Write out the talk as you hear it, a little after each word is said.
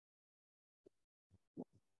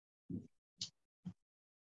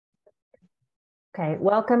Okay,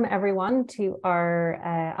 welcome everyone to our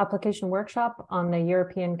application workshop on the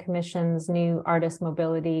European Commission's new Artist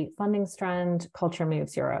Mobility Funding Strand, Culture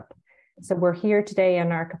Moves Europe. So we're here today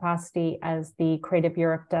in our capacity as the Creative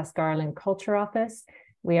Europe Desk Ireland Culture Office.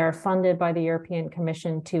 We are funded by the European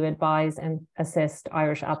Commission to advise and assist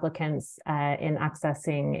Irish applicants in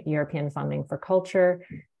accessing European funding for culture,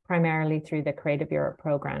 primarily through the Creative Europe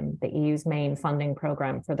programme, the EU's main funding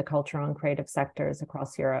programme for the cultural and creative sectors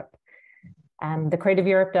across Europe. The Creative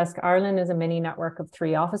Europe Desk Ireland is a mini network of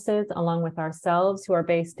 3 offices, along with ourselves, who are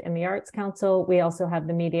based in the Arts Council. We also have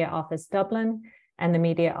the Media Office Dublin and the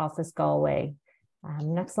Media Office Galway.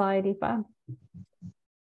 Next slide, Aoife.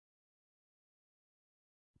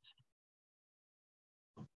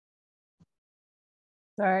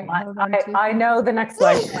 Sorry, I know the next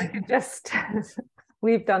slide. I could just,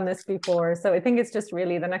 we've done this before. So I think it's just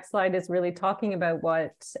really, the next slide is really talking about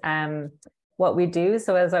what we do.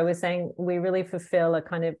 So as I was saying, we really fulfill a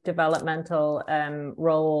kind of developmental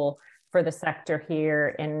role for the sector here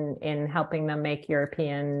in helping them make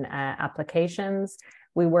European applications.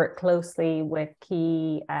 We work closely with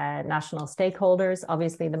key national stakeholders,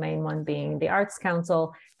 obviously the main one being the Arts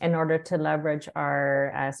Council, in order to leverage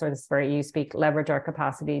our, so this is where you speak, leverage our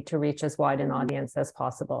capacity to reach as wide an audience as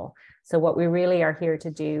possible. So what we really are here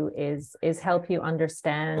to do is help you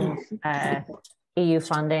understand EU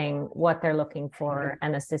funding, what they're looking for,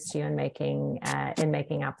 and assist you in making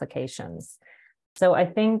applications. So I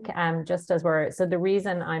think just as so the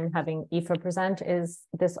reason I'm having Aoife present is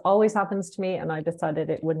this always happens to me, and I decided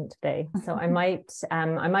it wouldn't today. So I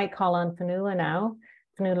might call on Fionnuala now.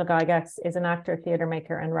 Fionnuala Gygax is an actor, theatre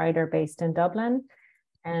maker, and writer based in Dublin.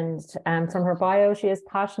 And from her bio, she is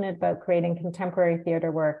passionate about creating contemporary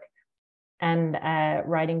theatre work and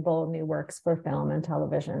writing bold new works for film and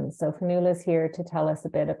television. So Fionnuala is here to tell us a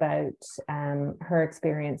bit about her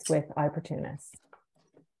experience with i-Portunus.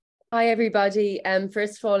 Hi, everybody.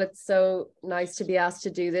 First of all, it's so nice to be asked to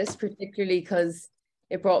do this, particularly because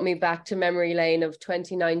it brought me back to memory lane of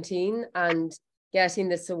 2019 and getting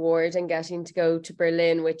this award and getting to go to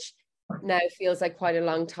Berlin, which now feels like quite a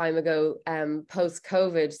long time ago,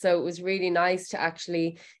 post-COVID. So it was really nice to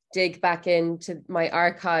actually dig back into my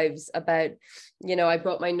archives about, I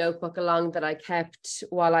brought my notebook along that I kept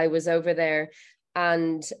while I was over there.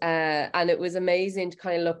 And it was amazing to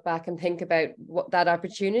kind of look back and think about that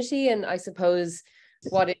opportunity, and I suppose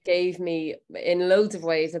what it gave me in loads of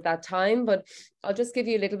ways at that time. But I'll just give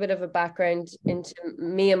you a little bit of a background into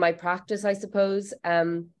me and my practice, I suppose,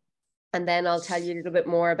 and then I'll tell you a little bit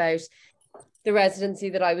more about the residency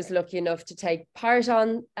that I was lucky enough to take part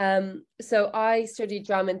on. So I studied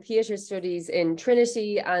drama and theatre studies in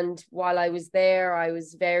Trinity, and while I was there, I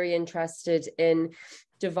was very interested in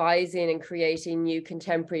devising and creating new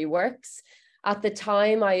contemporary works. At the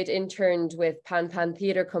time, I had interned with Pan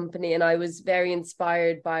Theatre Company, and I was very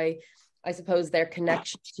inspired by, I suppose, their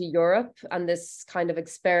connection to Europe and this kind of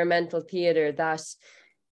experimental theatre that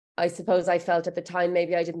I suppose I felt at the time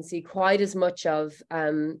maybe I didn't see quite as much of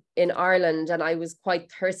in Ireland, and I was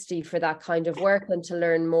quite thirsty for that kind of work and to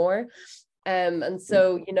learn more. And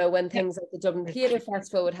so, when things like the Dublin Theatre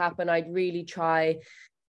Festival would happen, I'd really try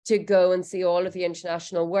to go and see all of the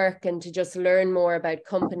international work and to just learn more about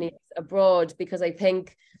companies abroad, because I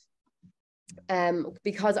think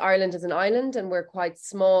because Ireland is an island and we're quite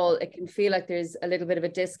small, it can feel like there's a little bit of a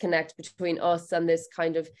disconnect between us and this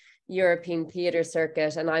kind of European theatre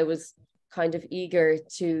circuit, and I was kind of eager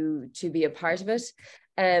to be a part of it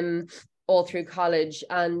all through college.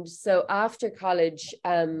 And so after college,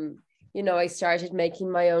 I started making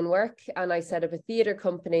my own work, and I set up a theatre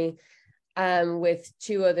company with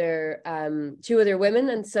two other women.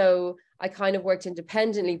 And so I kind of worked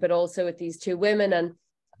independently, but also with these 2 women. And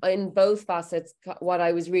in both facets, what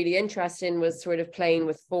I was really interested in was sort of playing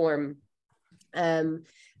with form, and,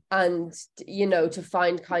 to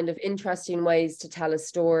find kind of interesting ways to tell a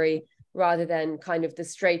story rather than kind of the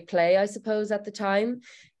straight play, I suppose, at the time.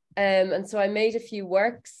 And so I made a few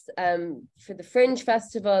works for the Fringe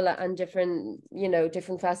Festival and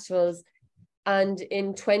different festivals. And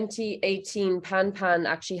in 2018, Pan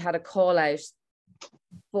actually had a call out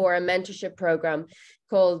for a mentorship program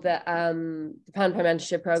called the Pan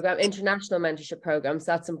Mentorship Program, International Mentorship Program.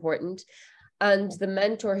 So that's important. And the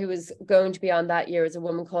mentor who was going to be on that year is a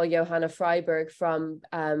woman called Johanna Freiberg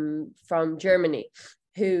from Germany,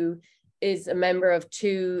 who is a member of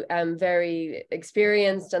 2 very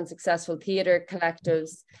experienced and successful theatre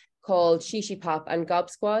collectives called Shishi Pop and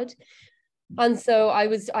Gob Squad. And so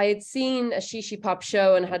I had seen a Shishi Pop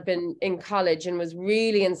show and had been in college and was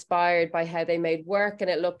really inspired by how they made work, and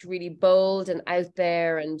it looked really bold and out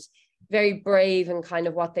there, and very brave in kind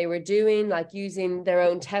of what they were doing, like using their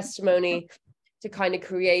own testimony to kind of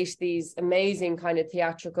create these amazing kind of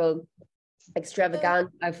theatrical extravaganzas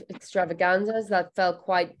that felt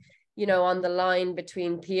quite, you know, on the line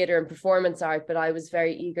between theater and performance art. But I was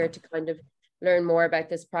very eager to kind of learn more about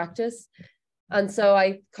this practice. And so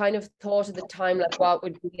I kind of thought at the time, like, what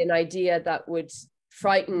would be an idea that would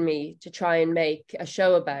frighten me to try and make a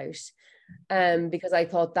show about, because I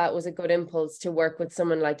thought that was a good impulse to work with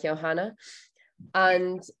someone like Johanna.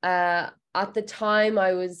 And at the time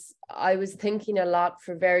I was thinking a lot,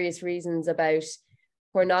 for various reasons, about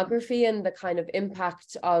pornography and the kind of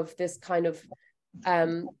impact of this kind of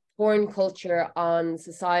porn culture on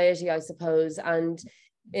society, I suppose, and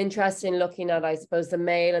interested in looking at, I suppose, the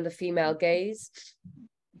male and the female gaze,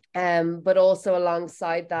 but also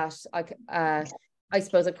alongside that, I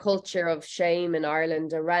suppose, a culture of shame in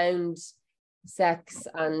Ireland around sex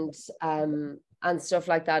and stuff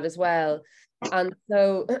like that as well. And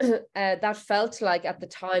so that felt like, at the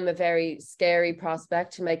time, a very scary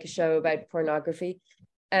prospect to make a show about pornography,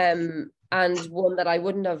 and one that I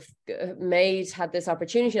wouldn't have made had this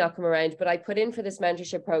opportunity not come around. But I put in for this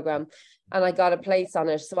mentorship program and I got a place on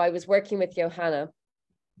it. So I was working with Johanna.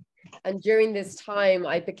 And during this time,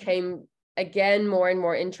 I became, again, more and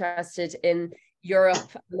more interested in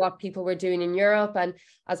Europe, what people were doing in Europe. And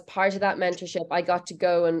as part of that mentorship, I got to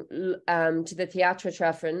go and to the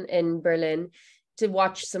Theatertreffen in Berlin to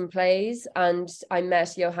watch some plays, and I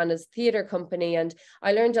met Johanna's theater company, and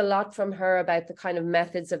I learned a lot from her about the kind of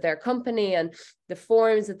methods of their company and the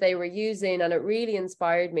forms that they were using, and it really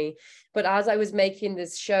inspired me. But as I was making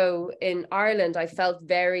this show in Ireland, I felt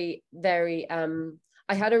very, very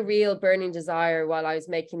I had a real burning desire while I was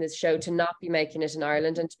making this show to not be making it in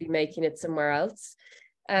Ireland and to be making it somewhere else.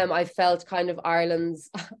 I felt kind of Ireland's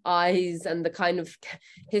eyes and the kind of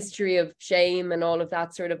history of shame and all of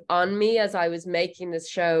that sort of on me as I was making this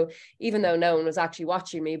show, even though no one was actually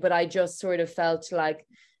watching me. But I just sort of felt like,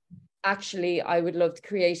 actually, I would love the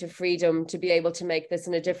creative freedom to be able to make this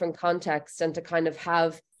in a different context and to kind of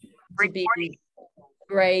have to be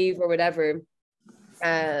brave or whatever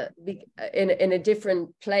in a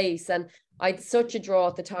different place. And I had such a draw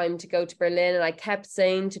at the time to go to Berlin, and I kept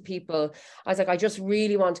saying to people, I was like, I just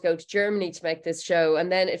really want to go to Germany to make this show.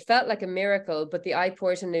 And then it felt like a miracle, but the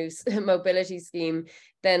i-Portunus mobility scheme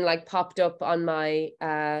then like popped up on my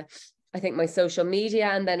I think my social media,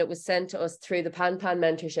 and then it was sent to us through the Pan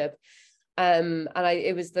mentorship. And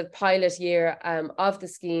it was the pilot year of the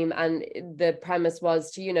scheme, and the premise was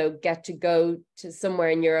to, you know, get to go to somewhere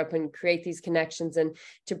in Europe and create these connections and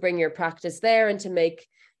to bring your practice there and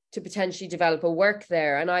to potentially develop a work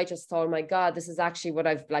there. And I just thought, oh my God, this is actually what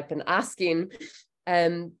I've like been asking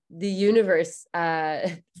the universe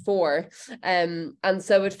for. And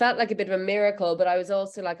so it felt like a bit of a miracle, but I was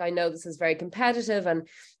also like, I know this is very competitive and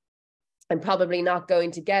I'm probably not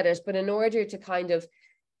going to get it. But in order to kind of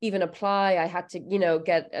even apply, I had to, you know,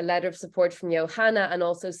 get a letter of support from Johanna and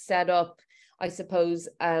also set up, I suppose,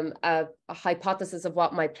 a hypothesis of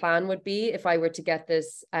what my plan would be if I were to get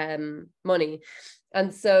this money.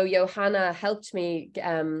 And so Johanna helped me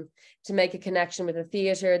to make a connection with a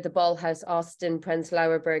theatre, the Ballhaus Ost in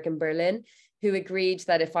Prenzlauer Berg in Berlin, who agreed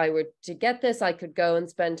that if I were to get this, I could go and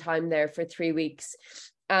spend time there for 3 weeks.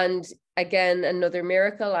 And again, another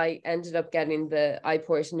miracle, I ended up getting the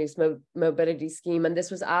i-Portunus mobility scheme. And this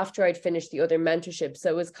was after I'd finished the other mentorship.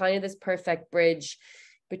 So it was kind of this perfect bridge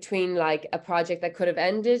between like a project that could have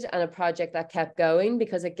ended and a project that kept going,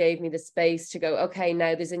 because it gave me the space to go, okay,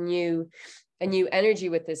 now there's a new energy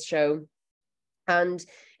with this show. And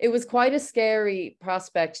it was quite a scary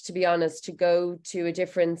prospect, to be honest, to go to a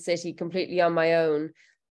different city completely on my own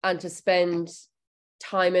and to spend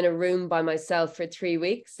time in a room by myself for 3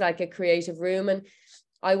 weeks, like a creative room. And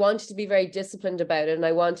I wanted to be very disciplined about it, and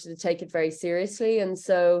I wanted to take it very seriously. And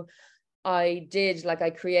so I did, like, I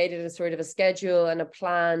created a sort of a schedule and a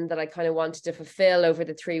plan that I kind of wanted to fulfill over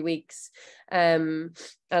the 3 weeks. And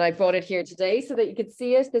I brought it here today so that you could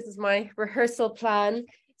see it. This is my rehearsal plan.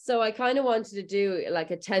 So I kind of wanted to do like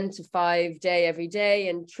a 10 to 5 day every day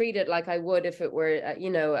and treat it like I would if it were, you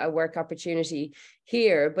know, a work opportunity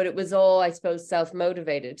here. But it was all, I suppose,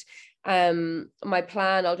 self-motivated. My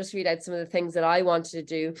plan, I'll just read out some of the things that I wanted to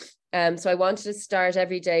do. So I wanted to start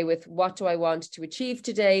every day with, what do I want to achieve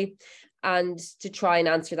today? And to try and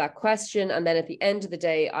answer that question. And then at the end of the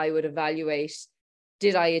day, I would evaluate,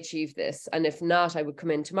 did I achieve this? And if not, I would come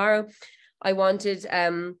in tomorrow. I wanted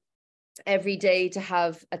every day to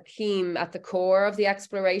have a theme at the core of the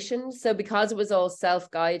exploration. So because it was all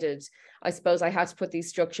self-guided, I suppose I had to put these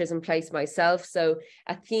structures in place myself. So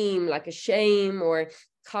a theme like a shame or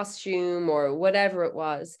costume or whatever it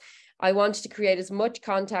was. I wanted to create as much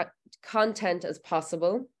content as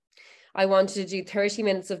possible. I wanted to do 30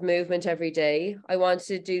 minutes of movement every day. I wanted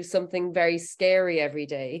to do something very scary every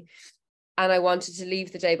day. And I wanted to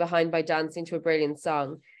leave the day behind by dancing to a brilliant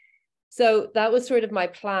song. So that was sort of my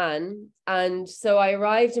plan. And so I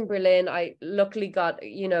arrived in Berlin. I luckily got,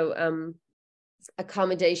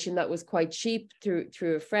 accommodation that was quite cheap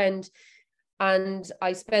through a friend. And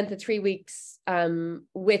I spent the 3 weeks in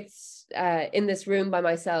this room by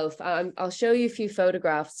myself. I'll show you a few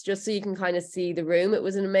photographs just so you can kind of see the room. It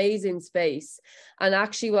was an amazing space. And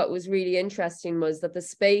actually what was really interesting was that the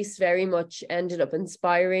space very much ended up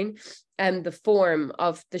inspiring the form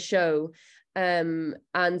of the show. And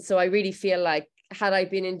so I really feel like had I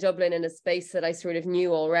been in Dublin in a space that I sort of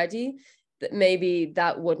knew already, that maybe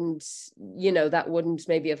that wouldn't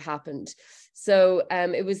maybe have happened. So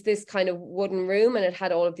it was this kind of wooden room, and it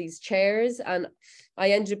had all of these chairs, and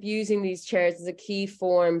I ended up using these chairs as a key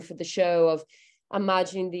form for the show of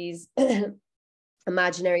imagining these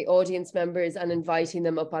imaginary audience members and inviting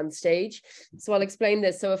them up on stage. So I'll explain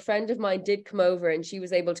this. So a friend of mine did come over, and she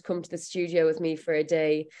was able to come to the studio with me for a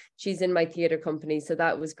day. She's in my theatre company, so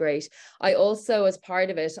that was great. I also, as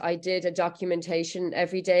part of it, I did a documentation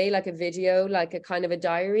every day, like a video, like a kind of a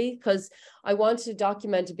diary, because I wanted to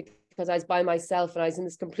document it because I was by myself and I was in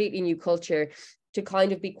this completely new culture, to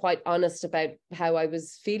kind of be quite honest about how I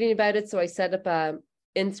was feeling about it. So I set up a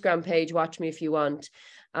Instagram page, watch me if you want.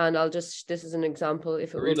 And this is an example.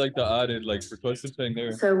 If it I really like the added, like, percussive thing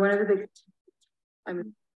there. So one of the big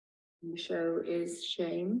in the show is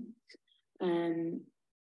shame and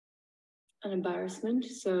embarrassment.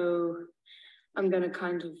 So I'm going to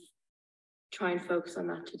kind of try and focus on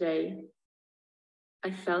that today.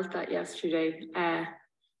 I felt that yesterday.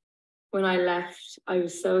 When I left, I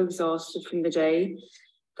was so exhausted from the day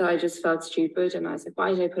that I just felt stupid. And I was like,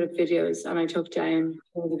 why did I put up videos? And I took down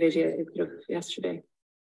all the videos I put up yesterday.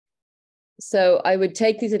 So I would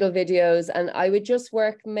take these little videos and I would just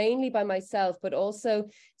work mainly by myself, but also,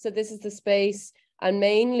 so this is the space, and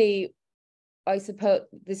mainly, I suppose,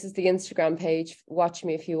 this is the Instagram page, watch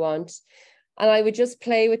me if you want. And I would just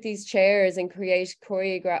play with these chairs and create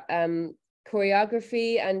choreography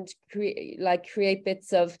and create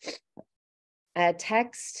bits of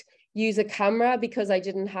text, use a camera because I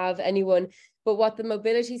didn't have anyone. But what the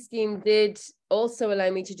mobility scheme did also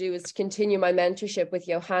allow me to do is to continue my mentorship with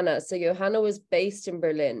Johanna. So Johanna was based in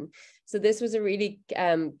Berlin. So this was a really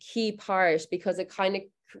key part, because it kind of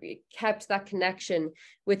kept that connection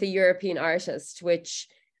with a European artist, which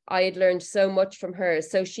I had learned so much from her.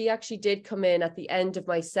 So she actually did come in at the end of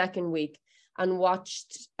my second week and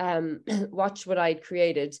watched what I'd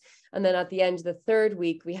created. And then at the end of the third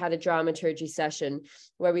week, we had a dramaturgy session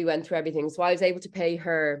where we went through everything. So I was able to pay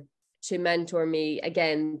her to mentor me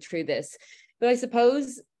again through this. But I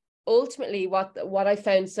suppose ultimately what I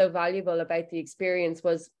found so valuable about the experience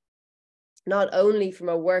was not only from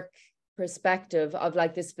a work perspective of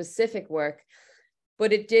like this specific work,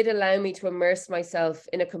 but it did allow me to immerse myself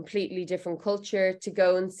in a completely different culture, to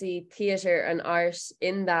go and see theatre and art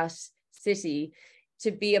in that city, to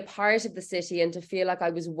be a part of the city and to feel like I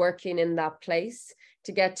was working in that place,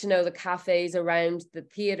 to get to know the cafes around the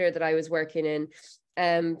theatre that I was working in,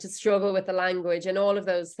 to struggle with the language and all of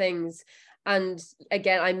those things. And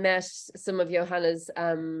again, I met some of Johanna's,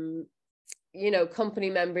 company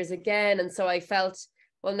members again. And so I felt,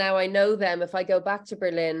 well, now I know them. If I go back to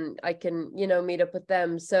Berlin, I can, meet up with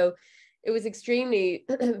them. So it was extremely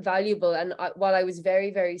valuable. And while I was very,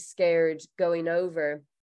 very scared going over,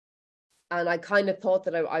 and I kind of thought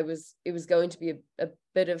that it was going to be a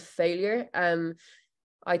bit of failure.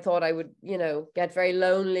 I thought I would, get very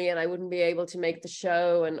lonely and I wouldn't be able to make the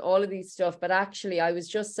show and all of these stuff. But actually, I was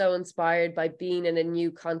just so inspired by being in a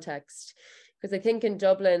new context, because I think in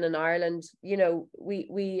Dublin and Ireland, we know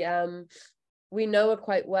it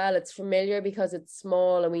quite well. It's familiar because it's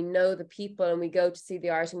small and we know the people and we go to see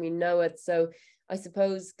the art and we know it. So I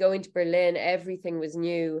suppose going to Berlin, everything was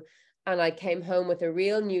new. And I came home with a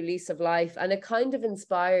real new lease of life. And it kind of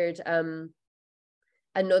inspired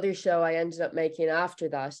another show I ended up making after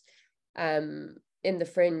that in the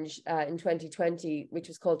Fringe in 2020, which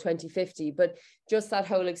was called 2050. But just that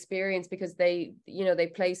whole experience, because they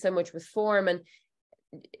play so much with form. And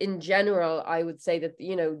in general, I would say that,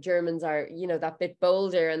 Germans are, that bit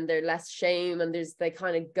bolder and they're less shame and they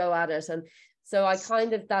kind of go at it. And so I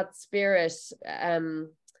kind of, that spirit,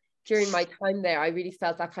 during my time there, I really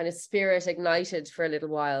felt that kind of spirit ignited for a little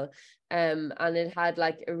while. And it had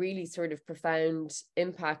like a really sort of profound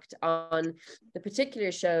impact on the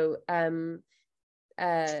particular show. And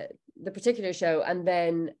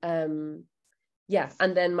then, and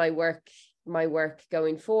then my work my work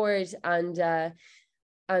going forward. And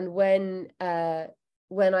when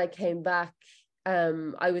I came back,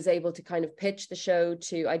 I was able to kind of pitch the show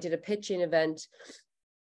I did a pitching event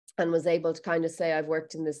and was able to kind of say, I've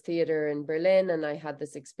worked in this theater in Berlin and I had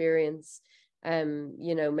this experience,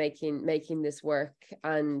 you know, making this work.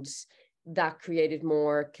 And that created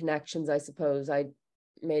more connections, I suppose. I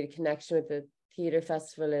made a connection with the theater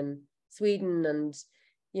festival in Sweden, and,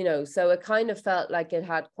 you know, so it kind of felt like it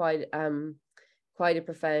had quite a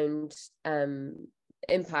profound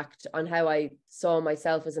impact on how I saw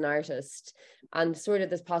myself as an artist, and sort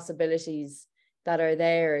of the possibilities that are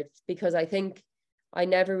there. Because I think I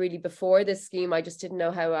never really, before this scheme, I just didn't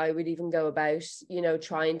know how I would even go about, you know,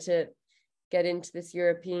 trying to get into this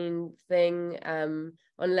European thing,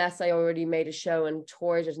 unless I already made a show and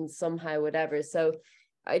toured it and somehow whatever. So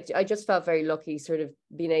I just felt very lucky, sort of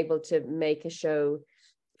being able to make a show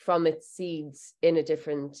from its seeds in a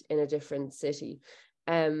different city.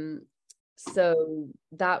 So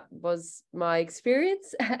that was my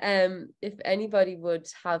experience. If anybody would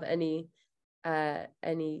have any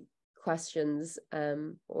questions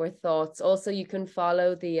or thoughts. Also, you can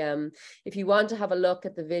follow the if you want to have a look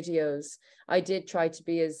at the videos, I did try to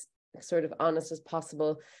be as sort of honest as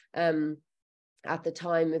possible. At the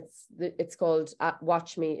time, it's called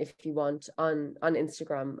Watch Me If You Want on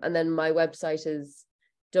Instagram, and then my website is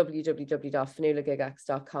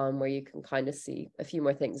www.fionnualagygax.com, where you can kind of see a few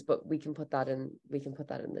more things, but we can put that in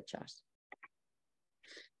the chat.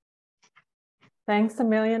 Thanks a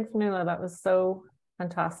million, Fionnuala. That was so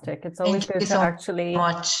fantastic. It's always good to actually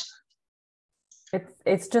much.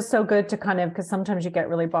 It's just so good to kind of, because sometimes you get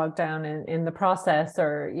really bogged down in the process,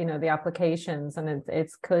 or, you know, the applications, and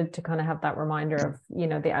it's good to kind of have that reminder of, you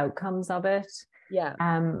know, the outcomes of it. Yeah.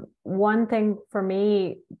 One thing for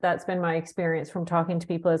me that's been my experience from talking to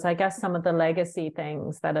people is, I guess, some of the legacy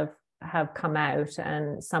things that have come out,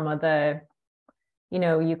 and some of the, you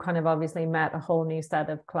know, you kind of obviously met a whole new set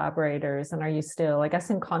of collaborators, and are you still, I guess,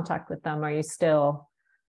 in contact with them? Are you still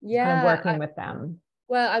kind of working with them?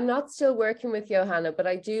 Well, I'm not still working with Johanna, but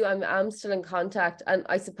I'm still in contact. And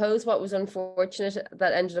I suppose what was unfortunate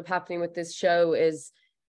that ended up happening with this show is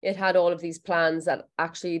it had all of these plans that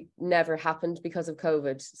actually never happened because of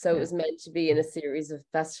COVID. So It was meant to be in a series of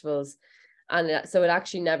festivals, and so it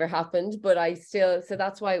actually never happened. But so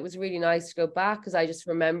that's why it was really nice to go back, because I just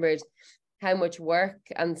remembered how much work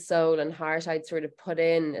and soul and heart I'd sort of put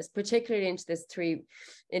in, particularly into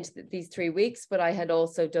these 3 weeks, but I had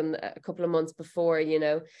also done a couple of months before, you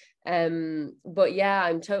know. But yeah,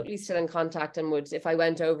 I'm totally still in contact, and if I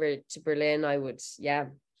went over to Berlin, I would, yeah,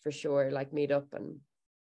 for sure, like meet up. And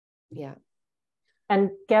yeah. And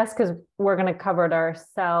guess, because we're going to cover it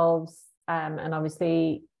ourselves, and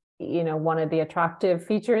obviously, you know, one of the attractive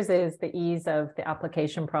features is the ease of the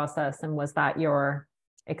application process. And was that your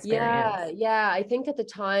experience? Yeah, I think at the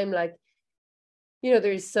time, like, you know,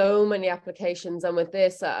 there's so many applications, and with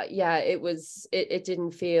this, it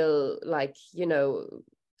didn't feel like, you know,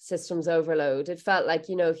 systems overload. It felt like,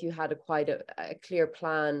 you know, if you had quite a clear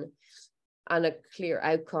plan and a clear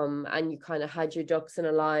outcome, and you kind of had your ducks in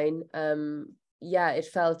a line, it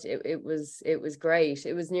felt it was great.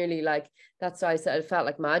 It was nearly like, that's why I said it felt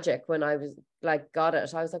like magic when I was like got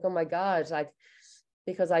it. I was like, oh my God, like,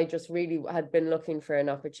 because I just really had been looking for an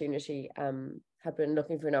opportunity,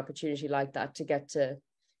 like that, to get to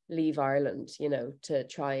leave Ireland, you know, to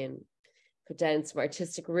try and put down some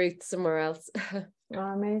artistic roots somewhere else. Oh,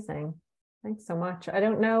 amazing. Thanks so much. I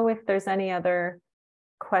don't know if there's any other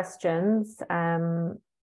questions.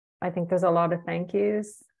 I think there's a lot of thank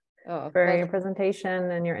yous for your presentation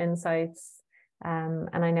and your insights. And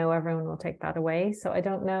I know everyone will take that away. So I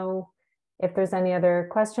don't know if there's any other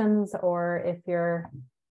questions, or if you're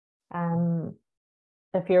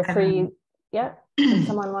free. Yeah. If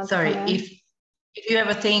someone wants to come in. If you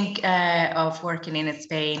ever think of working in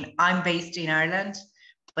Spain, I'm based in Ireland,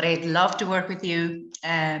 but I'd love to work with you.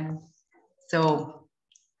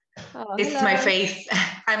 This is my face.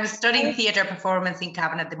 I'm studying theatre performance in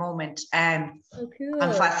Cavan at the moment. Cool.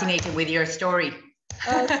 I'm fascinated with your story.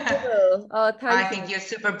 Oh, cool. Oh, thank you. I think you're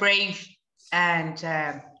super brave, and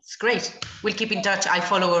it's great. We'll keep in touch. I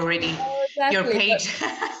follow already your page.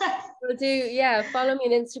 Follow me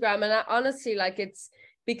on Instagram. And honestly, like, it's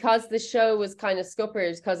because the show was kind of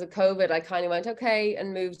scuppered because of COVID, I kind of went, okay,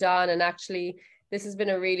 and moved on. And actually, this has been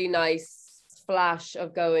a really nice flash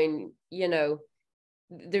of going, you know,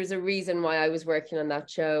 there's a reason why I was working on that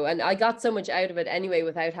show. And I got so much out of it anyway,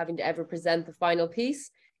 without having to ever present the final piece.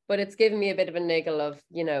 But it's given me a bit of a niggle of,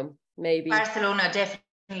 you know, maybe Barcelona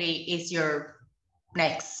definitely is your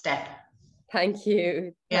next step. Thank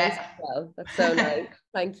you. Yeah. Nice as well. That's so nice.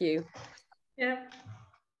 Thank you. Yeah.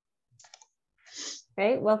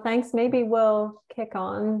 Great. Well, thanks. Maybe we'll kick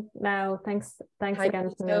on now. Thanks Thank again,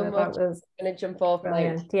 you so Fionnuala. much. That was I'm going to jump off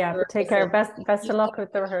brilliant. my Yeah, take care. Best of luck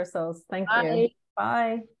with the rehearsals. Thank you.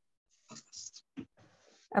 Bye.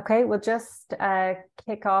 Okay, we'll just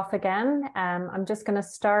kick off again. I'm just going to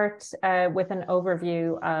start with an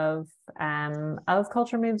overview of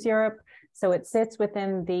Culture Moves Europe. So it sits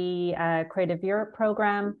within the Creative Europe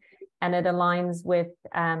program, and it aligns with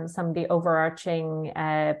some of the overarching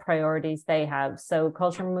priorities they have. So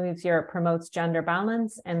Culture Moves Europe promotes gender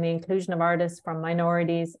balance and the inclusion of artists from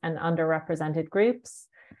minorities and underrepresented groups.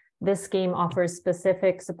 This scheme offers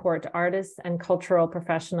specific support to artists and cultural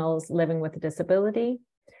professionals living with a disability.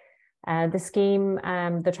 The scheme,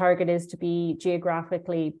 the target is to be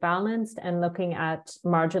geographically balanced and looking at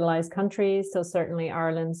marginalized countries. So certainly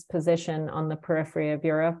Ireland's position on the periphery of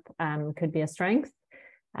Europe could be a strength.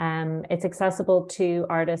 It's accessible to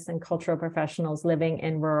artists and cultural professionals living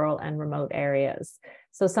in rural and remote areas.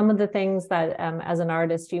 So some of the things that as an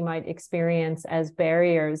artist you might experience as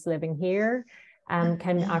barriers living here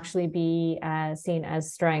can actually be seen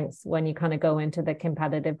as strengths when you kind of go into the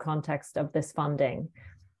competitive context of this funding.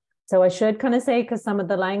 So I should kind of say, because some of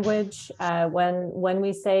the language, when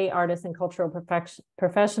we say artists and cultural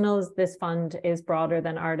professionals, this fund is broader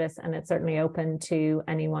than artists, and it's certainly open to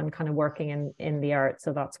anyone kind of working in the arts.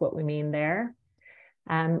 So that's what we mean there.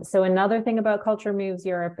 So another thing about Culture Moves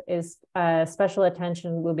Europe is special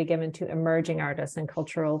attention will be given to emerging artists and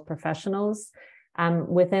cultural professionals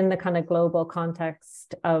within the kind of global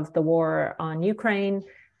context of the war on Ukraine.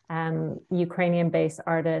 Ukrainian-based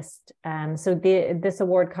artist. So this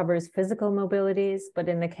award covers physical mobilities, but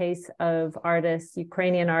in the case of artists,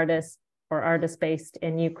 Ukrainian artists or artists based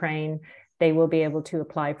in Ukraine, they will be able to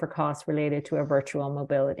apply for costs related to a virtual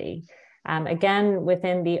mobility. Again,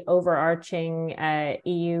 within the overarching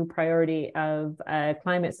EU priority of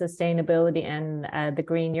climate sustainability and the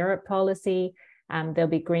Green Europe policy, there'll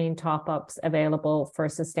be green top-ups available for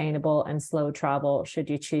sustainable and slow travel should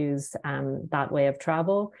you choose that way of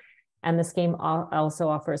travel. And the scheme also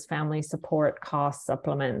offers family support cost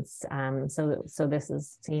supplements. So this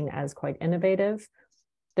is seen as quite innovative.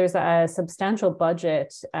 There's a substantial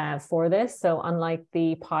budget for this. So unlike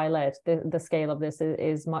the pilot, the scale of this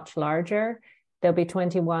is much larger. There'll be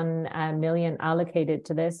 21 million allocated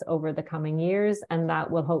to this over the coming years, and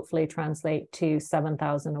that will hopefully translate to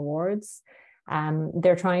 7,000 awards.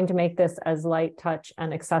 They're trying to make this as light touch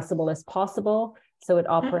and accessible as possible. So it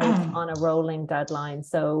operates on a rolling deadline.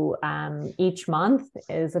 So each month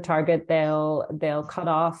is a target. They'll cut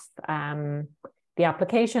off the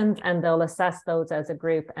applications and they'll assess those as a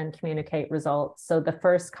group and communicate results. So the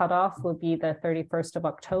first cutoff will be the 31st of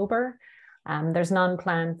October. There's none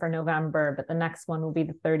planned for November, but the next one will be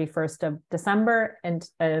the 31st of December and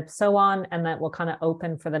so on. And that will kind of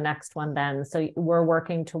open for the next one then. So we're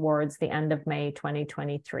working towards the end of May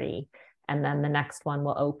 2023. And then the next one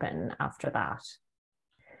will open after that.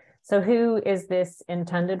 So who is this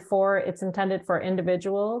intended for? It's intended for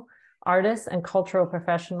individual artists and cultural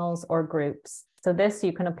professionals or groups. So this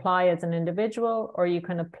you can apply as an individual or you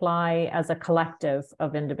can apply as a collective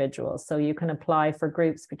of individuals. So you can apply for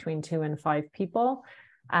groups between 2 and 5 people.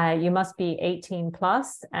 You must be 18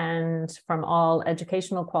 plus and from all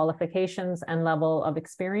educational qualifications and level of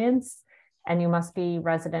experience. And you must be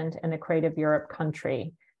resident in a Creative Europe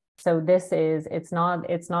country. So this is, it's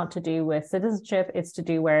not to do with citizenship, it's to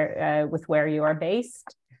do with where you are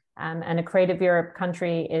based. And a Creative Europe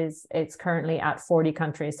country it's currently at 40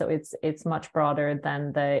 countries. So it's much broader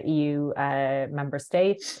than the EU member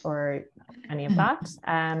states or any of that.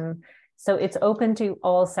 So it's open to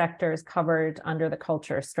all sectors covered under the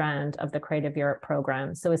Culture Strand of the Creative Europe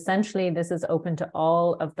program. So essentially this is open to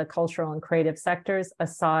all of the cultural and creative sectors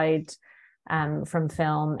aside from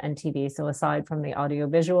film and TV, so aside from the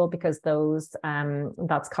audiovisual, because those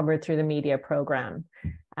that's covered through the media program.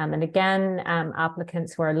 And again,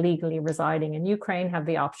 applicants who are legally residing in Ukraine have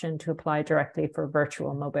the option to apply directly for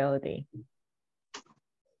virtual mobility.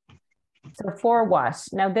 So for what?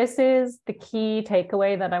 Now, this is the key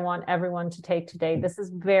takeaway that I want everyone to take today. This is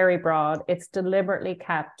very broad. It's deliberately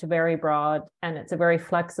kept very broad, and it's a very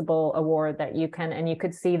flexible award that you can, and you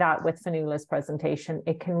could see that with Fionnuala's presentation.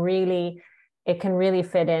 It can really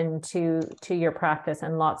fit into your practice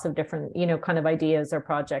and lots of different, kind of ideas or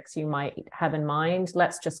projects you might have in mind.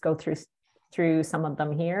 Let's just go through some of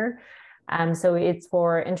them here. So it's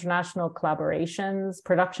for international collaborations,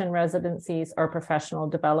 production residencies, or professional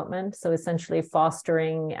development. So essentially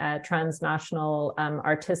fostering transnational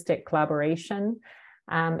artistic collaboration.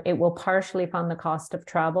 It will partially fund the cost of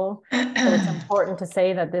travel. So it's important to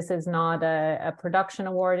say that this is not a production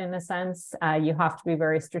award in a sense. You have to be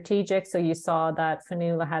very strategic. So you saw that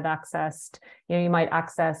Fionnuala had accessed, you might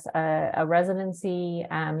access a residency,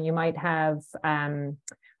 you might have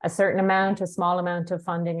a certain amount, a small amount of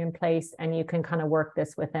funding in place, and you can kind of work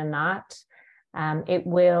this within that. It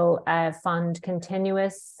will fund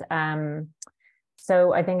continuous.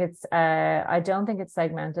 So I think it's, I don't think it's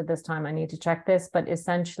segmented this time. I need to check this, but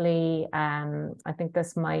essentially, I think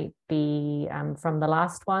this might be from the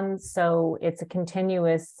last one. So it's a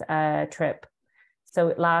continuous trip. So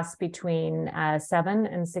it lasts between 7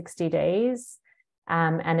 and 60 days,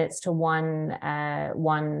 and it's to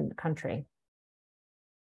one country.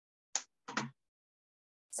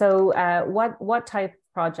 So what type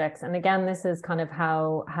projects? And again, this is kind of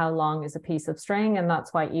how long is a piece of string, and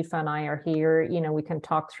that's why Aoife and I are here. We can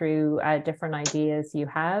talk through different ideas you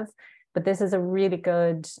have, but this is a really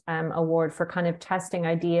good award for kind of testing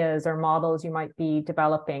ideas or models you might be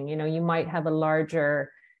developing. You might have a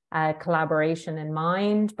larger collaboration in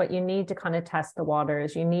mind, but you need to kind of test the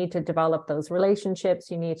waters. You need to develop those relationships.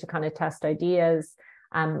 You need to kind of test ideas.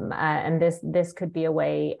 And this could be a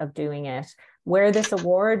way of doing it. Where this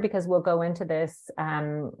award, because we'll go into this,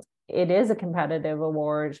 it is a competitive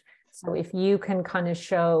award. So if you can kind of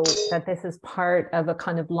show that this is part of a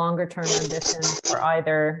kind of longer term ambition for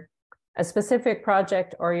either a specific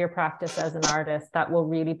project or your practice as an artist, that will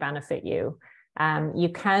really benefit you. You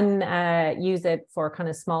can use it for kind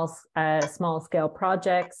of small scale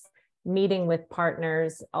projects, meeting with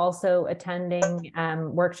partners, also attending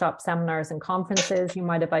workshops, seminars, and conferences. You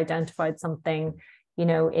might have identified something,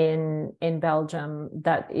 in Belgium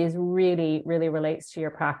that is really relates to your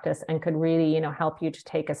practice and could really, help you to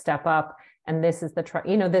take a step up. And this is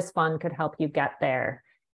this fund could help you get there.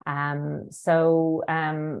 So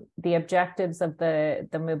the objectives of the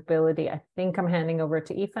mobility, I think I'm handing over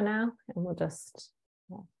to Aoife now, and we'll just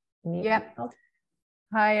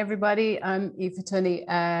Hi everybody, I'm Aoife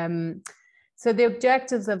Tunney. So the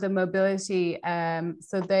objectives of the mobility,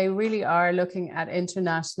 so they really are looking at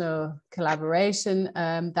international collaboration.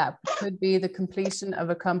 That could be the completion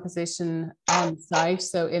of a composition on site,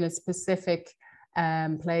 so in a specific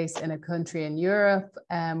place in a country in Europe,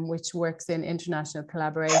 which works in international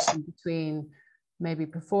collaboration between maybe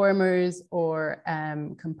performers or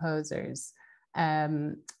composers.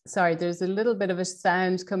 Sorry, there's a little bit of a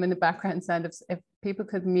sound coming, the background sound. If people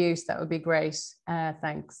could mute, that would be great.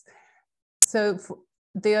 Thanks. So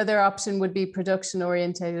the other option would be production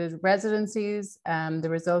orientated residencies. The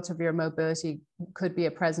result of your mobility could be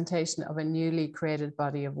a presentation of a newly created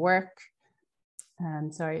body of work.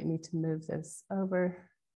 Sorry, I need to move this over.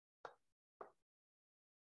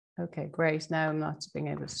 Okay, great. Now I'm not being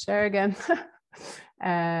able to share again.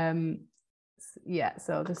 Yeah,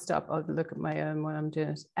 so I'll just stop. I'll look at my own when I'm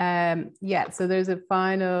doing it. Yeah, so there's a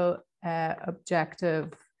final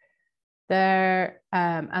objective there,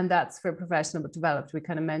 and that's for professional development. We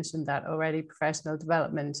kind of mentioned that already, professional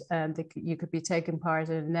development. You could be taking part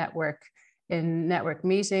in a network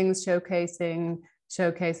meetings,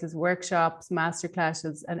 showcases, workshops,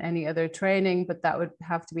 masterclasses, and any other training, but that would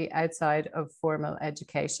have to be outside of formal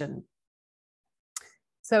education.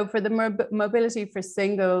 So for the mobility for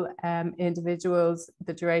single individuals,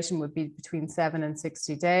 the duration would be between 7 and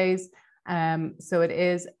 60 days. So it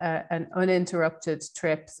is an uninterrupted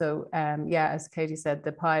trip. So yeah, as Katie said,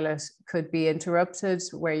 the pilot could be interrupted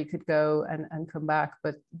where you could go and come back,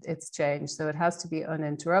 but it's changed. So it has to be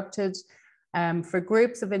uninterrupted. For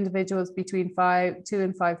groups of individuals between 2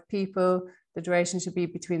 and 5 people, the duration should be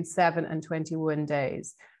between 7 and 21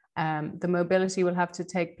 days. The mobility will have to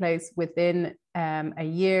take place within a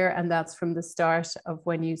year, and that's from the start of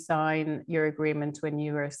when you sign your agreement when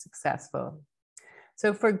you are successful.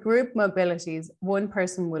 So for group mobilities, one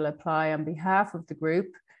person will apply on behalf of the group.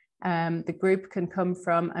 The group can come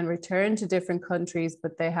from and return to different countries,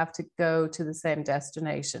 but they have to go to the same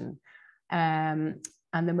destination.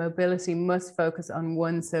 And the mobility must focus on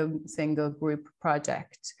one single group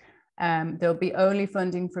project. There'll be only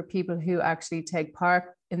funding for people who actually take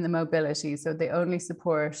part in the mobility. So they only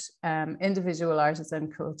support individual artists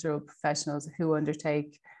and cultural professionals who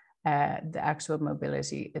undertake the actual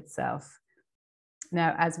mobility itself.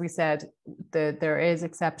 Now, as we said, there is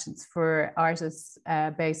exceptions for artists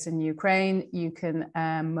based in Ukraine. You can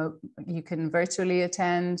virtually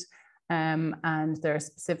attend, and there are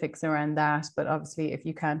specifics around that. But obviously, if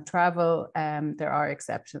you can't travel, there are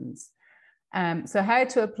exceptions. So how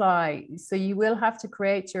to apply? So you will have to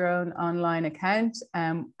create your own online account.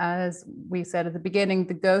 As we said at the beginning,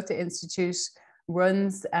 the Goethe Institute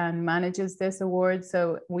runs and manages this award.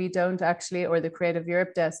 So we don't actually, or the Creative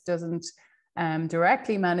Europe desk doesn't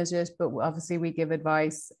directly manage it, but obviously we give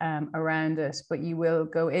advice around it. But you will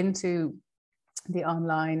go into the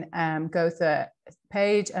online Gotha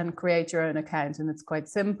page and create your own account, and it's quite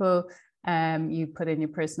simple. You put in your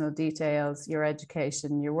personal details, your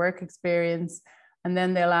education, your work experience, and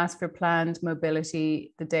then they'll ask for planned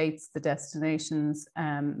mobility, the dates, the destinations,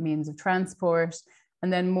 means of transport,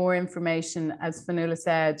 and then more information, as Fionnuala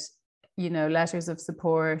said, you know, letters of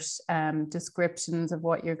support, descriptions of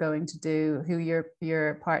what you're going to do, who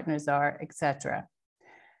your partners are, etc.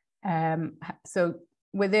 So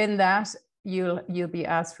within that, you'll be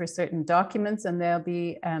asked for certain documents, and there'll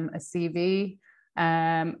be a CV,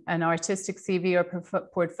 an artistic CV or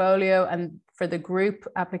portfolio, and for the group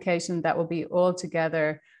application that will be all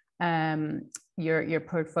together, your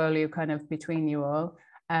portfolio kind of between you all,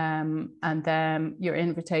 and then your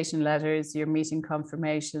invitation letters, your meeting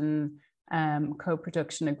confirmation,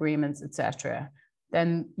 co-production agreements, etc.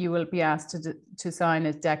 Then you will be asked to sign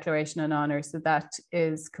a declaration on honor. So that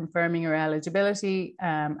is confirming your eligibility,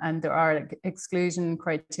 and there are exclusion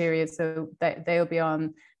criteria. So they'll be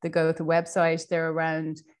on the Gotha website. They're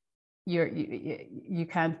around you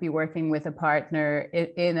can't be working with a partner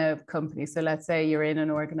in a company. So let's say you're in an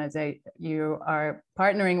organization, you are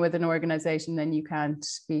partnering with an organization, then you can't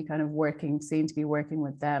be kind of seen to be working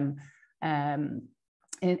with them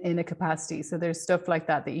in a capacity. So there's stuff like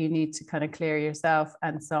that you need to kind of clear yourself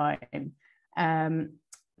and sign.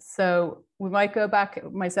 So we might go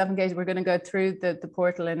back, myself and Katie, we're going to go through the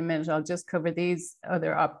portal in a minute. I'll just cover these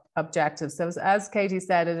other objectives. So as Katie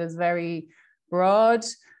said, it is very broad.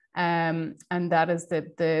 And that is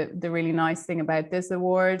the really nice thing about this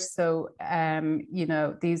award. So, you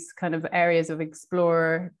know, these kind of areas of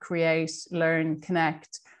explore, create, learn,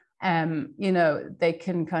 connect, you know, they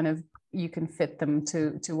can kind of, you can fit them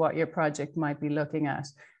to what your project might be looking at.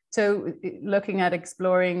 So looking at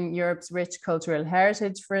exploring Europe's rich cultural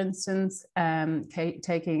heritage, for instance,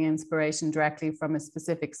 taking inspiration directly from a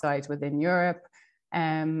specific site within Europe,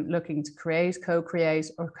 looking to create,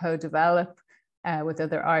 co-create or co-develop with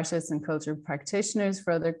other artists and cultural practitioners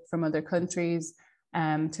from other countries,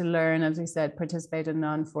 to learn, as we said, participate in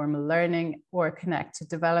non-formal learning, or connect to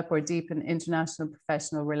develop or deepen international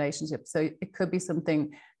professional relationships. So it could be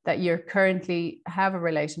something that you're currently have a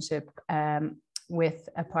relationship with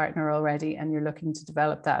a partner already, and you're looking to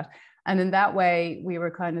develop that. And in that way, we were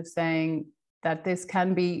kind of saying that this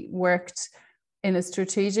can be worked in a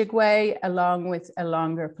strategic way, along with a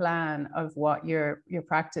longer plan of what your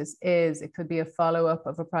practice is. It could be a follow-up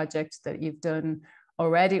of a project that you've done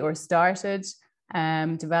already or started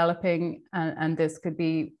developing, and this could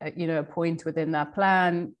be you know, a point within that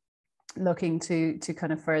plan, looking to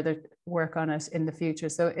kind of further work on it in the future.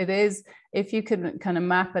 So it is, if you can kind of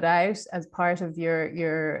map it out as part of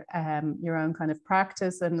your own kind of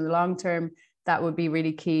practice in the long term, that would be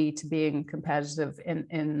really key to being competitive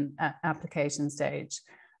in application stage.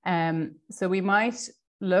 So we might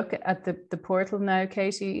look at the portal now,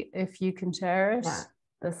 Katie, if you can share it. Yeah,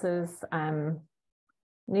 this is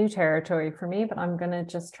new territory for me, but I'm going to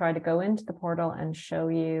just try to go into the portal and show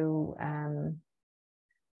you,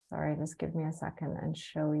 sorry, just give me a second and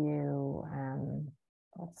show you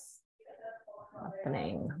what's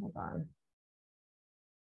happening. Hold on.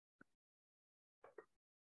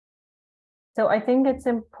 So I think it's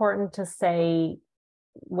important to say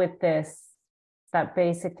with this that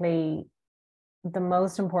basically the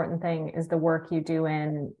most important thing is the work you do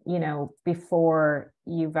in, you know, before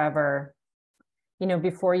you've ever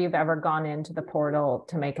gone into the portal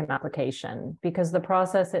to make an application, because the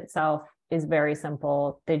process itself is very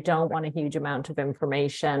simple. They don't want a huge amount of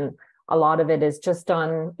information. A lot of it is just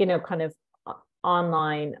done, you know, kind of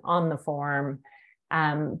online on the form.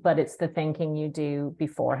 But it's the thinking you do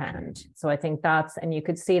beforehand. So I think and you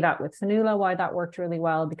could see that with Fionnuala, why that worked really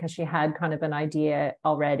well, because she had kind of an idea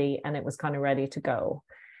already and it was kind of ready to go.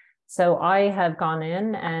 So I have gone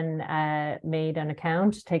in and made an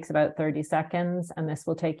account. It takes about 30 seconds, and this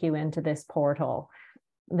will take you into this portal.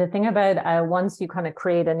 The thing about once you kind of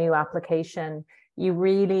create a new application, you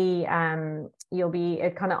really,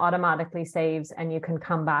 it kind of automatically saves, and you can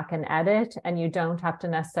come back and edit, and you don't have to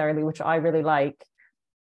necessarily, which I really like,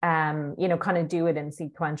 you know, kind of do it in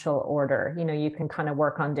sequential order. You know, you can kind of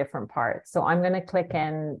work on different parts. So I'm going to click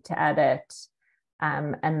in to edit,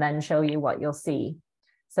 and then show you what you'll see.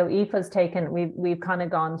 So Aoife's taken, we've kind of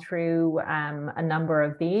gone through a number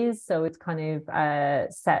of these. So it's kind of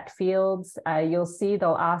set fields. You'll see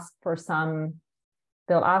they'll ask for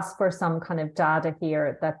they'll ask for some kind of data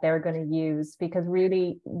here that they're going to use, because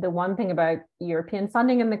really the one thing about European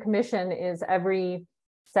funding and the Commission is every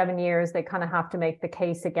 7 years they kind of have to make the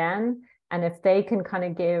case again. And if they can kind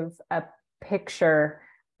of give a picture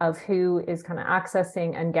of who is kind of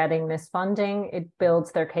accessing and getting this funding, it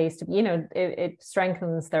builds their case to, it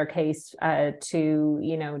strengthens their case to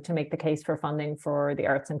make the case for funding for the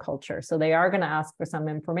arts and culture. So they are going to ask for some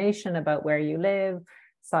information about where you live,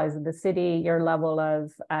 size of the city, your level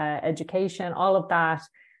of education, all of that.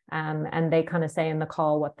 And they kind of say in the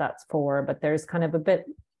call what that's for, but there's kind of a bit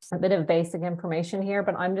of basic information here,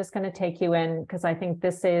 but I'm just going to take you in because I think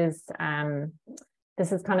this is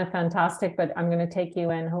kind of fantastic, but I'm going to take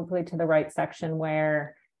you in hopefully to the right section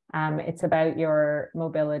where it's about your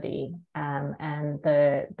mobility and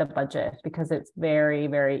the budget, because it's very,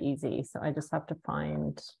 very easy. So I just have to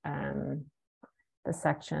find the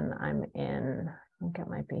section I'm in. I think it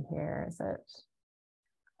might be here, is it?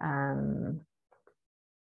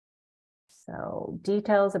 So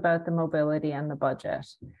details about the mobility and the budget.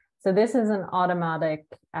 So this is an automatic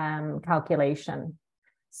calculation.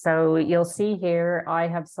 So you'll see here, I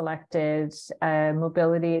have selected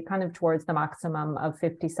mobility kind of towards the maximum of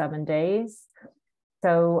 57 days.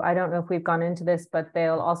 So I don't know if we've gone into this, but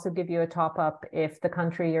they'll also give you a top up if the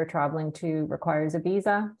country you're traveling to requires a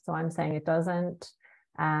visa. So I'm saying it doesn't.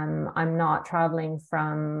 I'm not traveling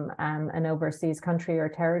from an overseas country or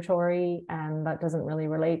territory, and that doesn't really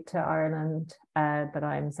relate to Ireland, but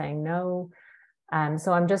I'm saying no.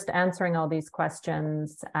 So I'm just answering all these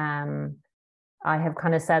questions. I have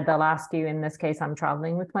kind of said they'll ask you, in this case, I'm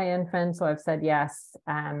traveling with my infant. So I've said yes.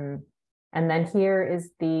 And then here is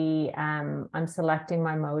the, I'm selecting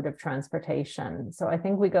my mode of transportation. So I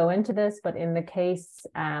think we go into this, but in the case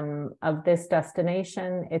of this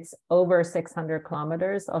destination, it's over 600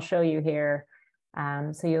 kilometers. I'll show you here.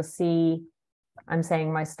 So you'll see, I'm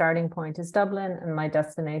saying my starting point is Dublin and my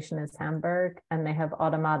destination is Hamburg, and they have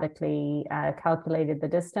automatically calculated the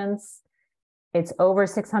distance. It's over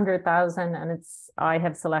 600,000, and I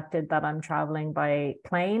have selected that I'm traveling by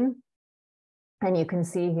plane. And you can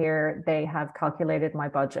see here, they have calculated my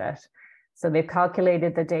budget. So they've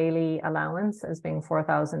calculated the daily allowance as being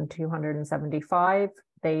 4,275.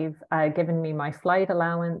 They've given me my flight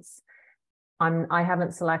allowance. I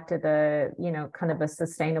haven't selected a, kind of a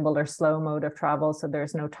sustainable or slow mode of travel, so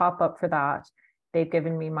there's no top up for that. They've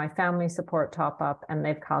given me my family support top up, and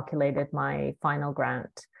they've calculated my final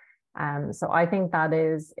grant. So I think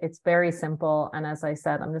it's very simple. And as I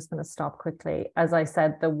said, I'm just going to stop quickly. As I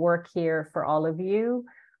said, the work here for all of you,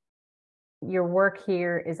 your work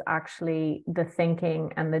here is actually the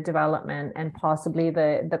thinking and the development and possibly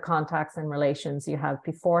the contacts and relations you have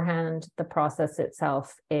beforehand. The process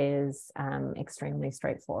itself is extremely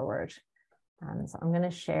straightforward. So I'm going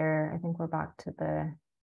to share, I think we're back to the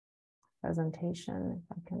presentation if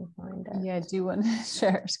I can find it. Yeah, do you want to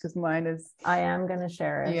share it? Because mine is. I am going to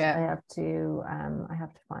share it. Yeah. I have to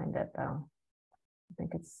find it though. I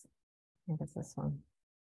think it's this one.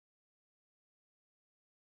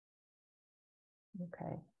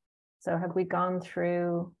 Okay. So have we gone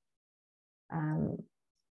through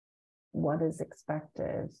what is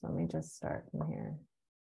expected? Let me just start from here.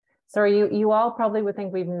 Sorry, you all probably would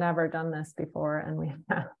think we've never done this before, and we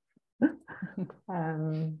have.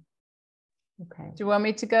 Okay. Do you want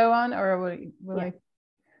me to go on, or will I?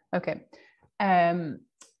 Okay.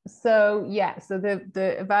 So yeah, so the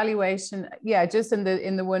evaluation, yeah, just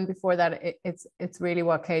in the one before that, it's really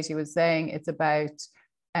what Katie was saying. It's about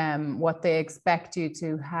what they expect you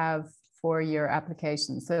to have for your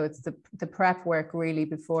application. So it's the prep work really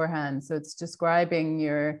beforehand. So it's describing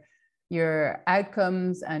your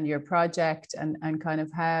outcomes and your project and kind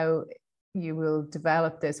of how you will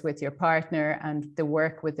develop this with your partner, and the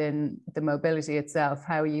work within the mobility itself,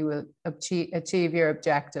 how you will achieve your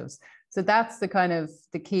objectives. So that's the kind of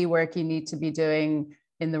the key work you need to be doing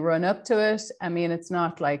in the run up to it. I mean, it's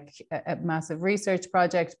not like a massive research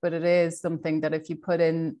project, but it is something that if you put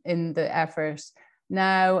in the effort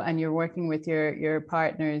now and you're working with your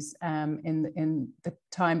partners in the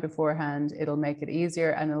time beforehand, it'll make it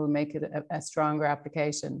easier and it'll make it a stronger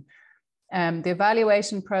application. The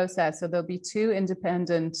evaluation process, so there'll be 2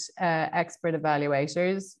 independent expert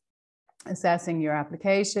evaluators assessing your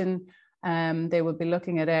application. They will be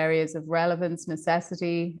looking at areas of relevance,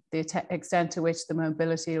 necessity, the extent to which the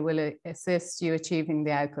mobility will assist you achieving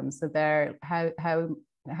the outcomes. So there,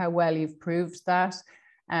 how well you've proved that,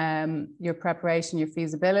 your preparation, your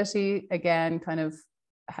feasibility, again, kind of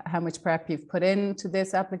how much prep you've put into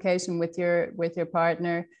this application with your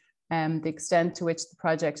partner. The extent to which the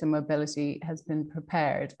project and mobility has been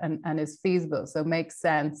prepared and is feasible. So it makes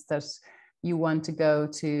sense that you want to go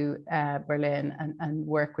to Berlin and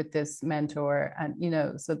work with this mentor,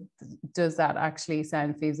 and so does that actually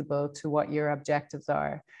sound feasible to what your objectives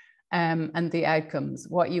are, and the outcomes,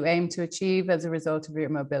 what you aim to achieve as a result of your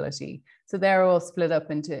mobility. So they're all split up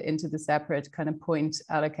into the separate kind of point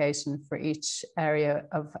allocation for each area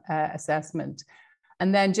of assessment.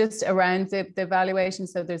 And then just around the evaluation,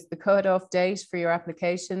 so there's the cutoff date for your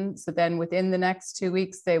application. So then within the next 2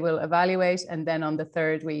 weeks, they will evaluate, and then on the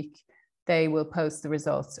 3rd week, they will post the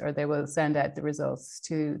results, or they will send out the results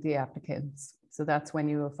to the applicants. So that's when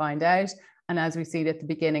you will find out. And as we see at the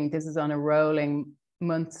beginning, this is on a rolling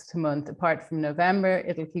month to month. Apart from November,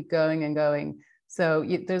 it'll keep going and going. So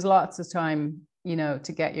there's lots of time,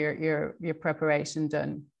 to get your preparation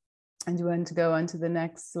done. And you want to go on to the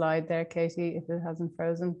next slide there, Katie, if it hasn't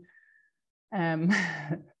frozen.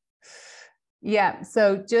 Yeah,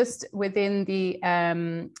 so just within the,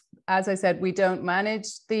 as I said, we don't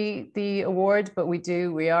manage the award, but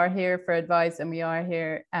we are here for advice, and we are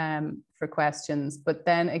here for questions. But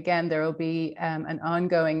then again, there will be an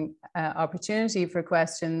ongoing opportunity for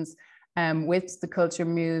questions with the Culture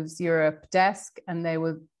Moves Europe desk, and they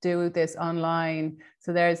will do this online.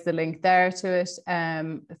 So there's the link there to it,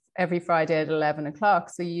 every Friday at 11 o'clock.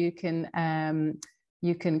 So you can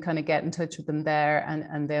kind of get in touch with them there,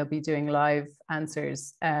 and they'll be doing live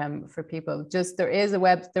answers for people. Just there is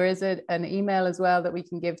an email as well that we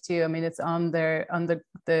can give to you. I mean, it's on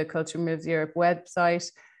the Culture Moves Europe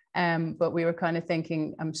website. But we were kind of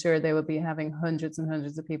thinking, I'm sure they will be having hundreds and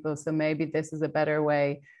hundreds of people. So maybe this is a better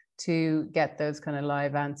way to get those kind of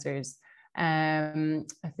live answers. I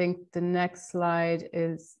think the next slide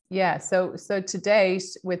is, so to date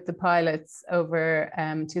with the pilots over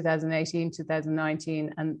 2018,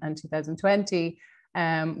 2019 and 2020,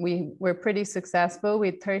 we were pretty successful. We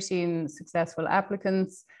had 13 successful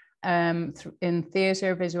applicants in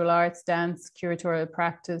theatre, visual arts, dance, curatorial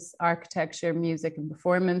practice, architecture, music and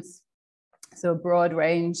performance. So a broad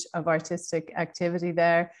range of artistic activity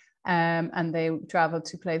there. And they traveled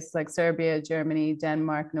to places like Serbia, Germany,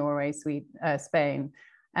 Denmark, Norway, Sweden, Spain.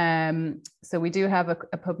 So we do have a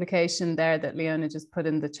publication there that Leona just put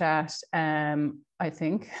in the chat, I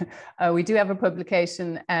think. We do have a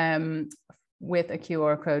publication with a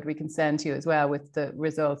QR code we can send to you as well, with the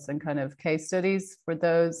results and kind of case studies for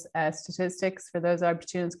those statistics for those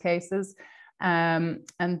opportunity cases. And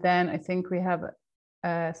then I think we have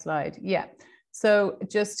a slide. Yeah. So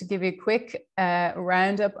just to give you a quick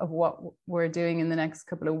roundup of what we're doing in the next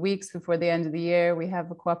couple of weeks before the end of the year, we have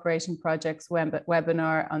a cooperation projects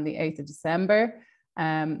webinar on the 8th of December.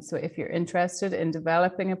 So if you're interested in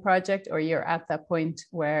developing a project, or you're at that point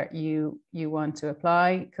where you want to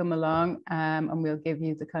apply, come along, and we'll give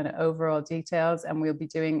you the kind of overall details, and we'll be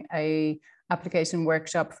doing a application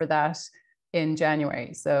workshop for that in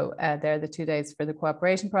January. So they're the 2 days for the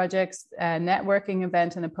cooperation projects, networking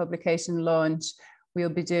event and a publication launch. We'll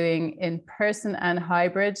be doing in person and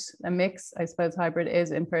hybrid, a mix. I suppose hybrid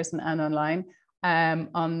is in person and online,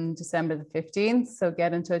 on December the 15th. So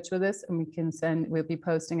get in touch with us, and we'll be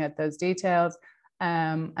posting out those details,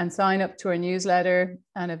 and sign up to our newsletter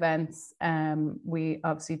and events. We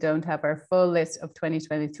obviously don't have our full list of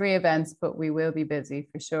 2023 events, but we will be busy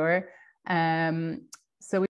for sure.